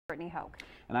Brittany Hoke.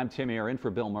 And I'm Tim Ayer in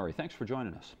for Bill Murray. Thanks for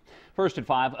joining us. First at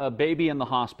 5, a baby in the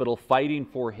hospital fighting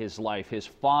for his life. His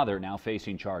father now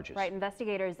facing charges. Right.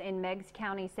 Investigators in Meigs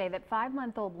County say that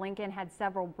 5-month-old Lincoln had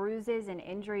several bruises and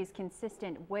injuries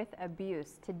consistent with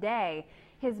abuse. Today,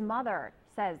 his mother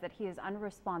says that he is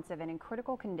unresponsive and in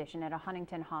critical condition at a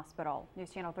Huntington hospital. News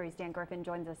Channel 3's Dan Griffin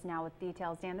joins us now with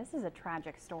details. Dan, this is a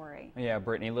tragic story. Yeah,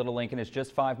 Brittany, little Lincoln is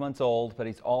just 5 months old, but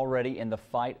he's already in the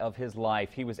fight of his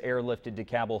life. He was airlifted to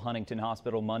Cabell Huntington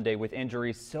Hospital Monday with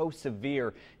injuries so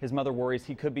severe his mother worries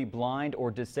he could be blind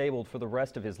or disabled for the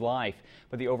rest of his life.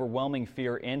 But the overwhelming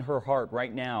fear in her heart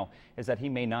right now is that he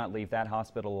may not leave that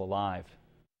hospital alive.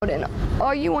 And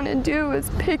all you want to do is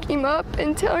pick him up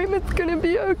and tell him it's going to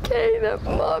be okay, that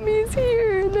mommy's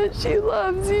here and that she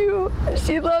loves you.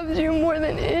 She loves you more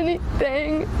than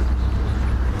anything.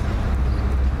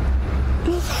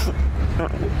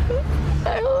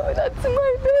 Oh, that's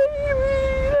my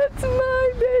baby. That's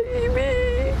my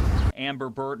baby. Amber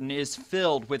Burton is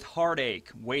filled with heartache,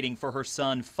 waiting for her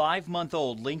son,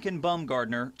 5-month-old Lincoln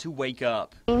Baumgardner, to wake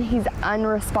up. He's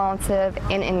unresponsive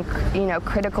and in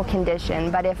critical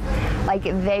condition, but if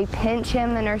they pinch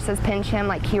him, the nurses pinch him,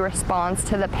 he responds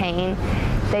to the pain.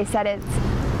 They said it's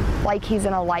like he's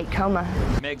in a light coma.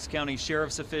 Meigs County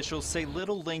Sheriff's officials say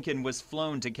little Lincoln was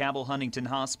flown to Cabell Huntington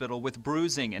Hospital with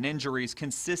bruising and injuries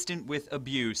consistent with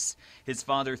abuse. His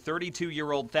father,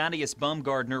 32-year-old Thaddeus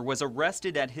Baumgardner, was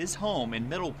arrested at his home in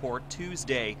Middleport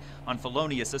Tuesday on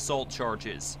felonious assault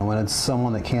charges. When it's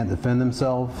someone that can't defend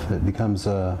themselves, it becomes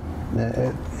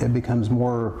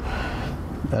more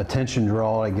attention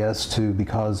draw, I guess,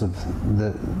 because of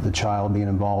the child being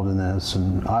involved in this.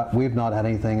 And we've not had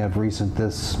anything of recent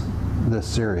this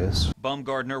serious.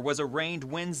 Baumgardner was arraigned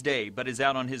Wednesday, but is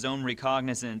out on his own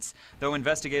recognizance, though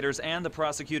investigators and the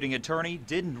prosecuting attorney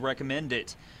didn't recommend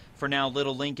it. For now,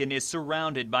 little Lincoln is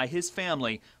surrounded by his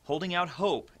family, holding out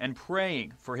hope and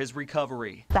praying for his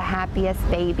recovery. The happiest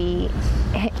baby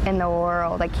in the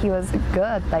world. He was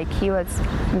good. He was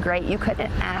great. You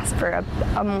couldn't ask for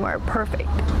a more perfect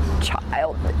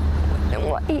child than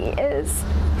what he is.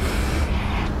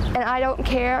 And I don't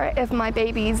care if my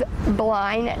baby's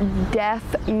blind, deaf,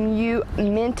 mute,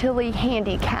 mentally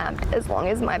handicapped, as long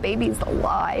as my baby's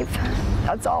alive.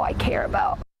 That's all I care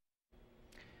about.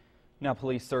 Now,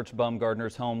 police searched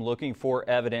Baumgardner's home looking for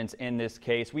evidence in this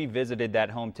case. We visited that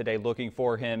home today looking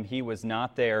for him. He was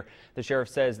not there. The sheriff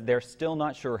says they're still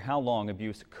not sure how long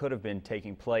abuse could have been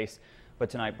taking place. But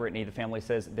tonight, Brittany, the family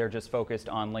says they're just focused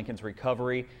on Lincoln's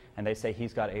recovery, and they say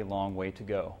he's got a long way to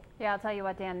go. Yeah, I'll tell you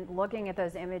what, Dan, looking at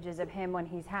those images of him when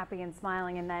he's happy and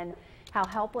smiling and then how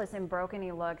helpless and broken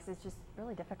he looks is just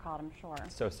really difficult, I'm sure.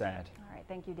 So sad. All right,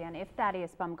 thank you, Dan. If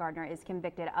Thaddeus Baumgardner is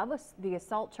convicted of the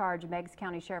assault charge, Meigs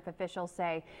County Sheriff officials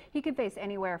say he could face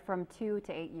anywhere from 2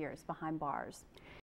 to 8 years behind bars.